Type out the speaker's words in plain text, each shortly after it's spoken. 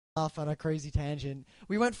off on a crazy tangent.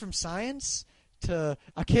 We went from science to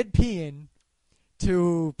a kid peeing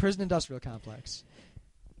to prison industrial complex.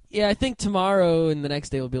 Yeah, I think tomorrow and the next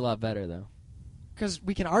day will be a lot better, though. Because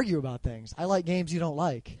we can argue about things. I like games you don't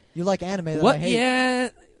like. You like anime that I hate. Yeah,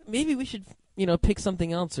 maybe we should, pick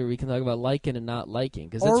something else where we can talk about liking and not liking.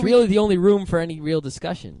 Because it's really the only room for any real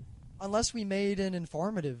discussion. Unless we made an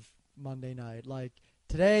informative Monday night. Like,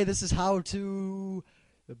 today this is how to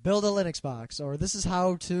build a Linux box. Or this is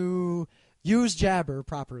how to use Jabber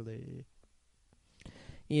properly.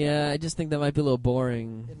 Yeah, I just think that might be a little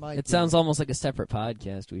boring. It sounds almost like a separate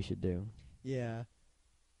podcast we should do. Yeah.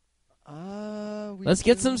 Let's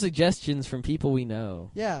get some suggestions from people we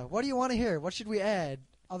know. Yeah, what do you want to hear? What should we add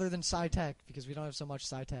other than sci-tech? Because we don't have so much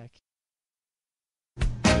sci-tech.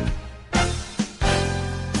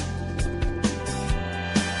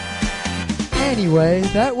 Anyway,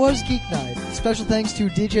 that was Geek Night. Special thanks to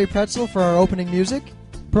DJ Pretzel for our opening music.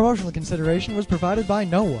 Promotional consideration was provided by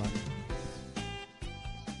no one.